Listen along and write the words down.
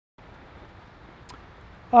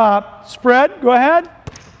Spread, go ahead.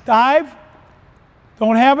 Dive.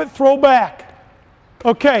 Don't have it, throw back.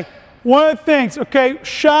 Okay, one of the things, okay,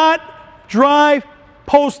 shot, drive,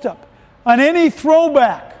 post up. On any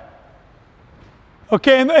throwback,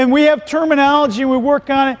 okay, and we have terminology, we work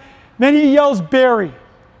on it. Then he yells bury.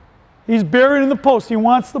 He's buried in the post. He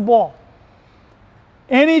wants the ball.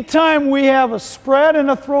 Anytime we have a spread and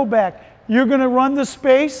a throwback, you're going to run the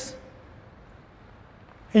space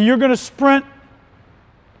and you're going to sprint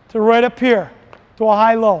to right up here to a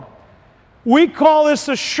high-low. We call this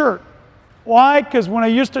a shirt. Why? Because when I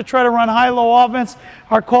used to try to run high-low offense,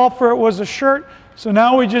 our call for it was a shirt. So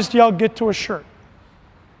now we just yell, get to a shirt.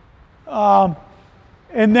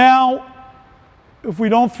 And now, if we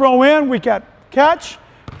don't throw in, we got catch.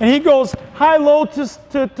 And he goes high-low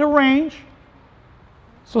to range.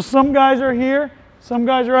 So some guys are here. Some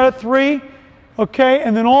guys are at a 3. Okay,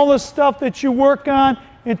 and then all the stuff that you work on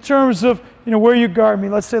in terms of, you know, where you guard me.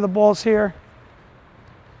 Let's say the ball's here.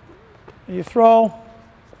 You throw.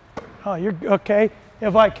 Oh, you're okay.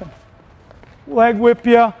 If I can leg whip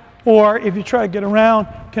you, or if you try to get around,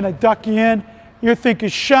 can I duck you in? You're thinking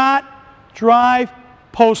shot, drive,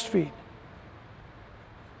 post feed.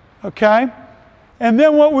 Okay? And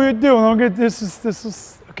then what we would do, this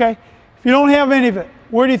is, okay? If you don't have any of it,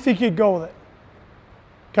 where do you think you'd go with it?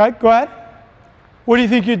 Okay, go ahead. What do you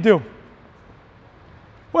think you'd do?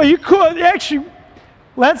 Well, you could, actually,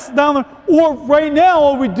 let's down there, or right now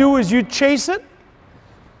all we do is you chase it.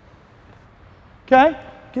 Okay?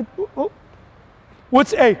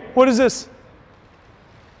 What's A? What is this?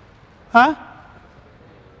 Huh?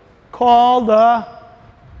 Called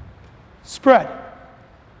spread.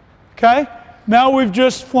 Okay? Now we've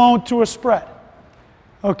just flown to a spread.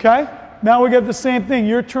 Okay? Now we got the same thing.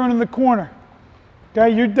 You're turning the corner.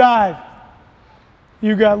 Okay? You dive.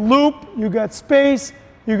 You got loop, you got space,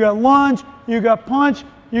 you got lunge, you got punch,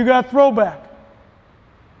 you got throwback.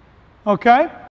 Okay?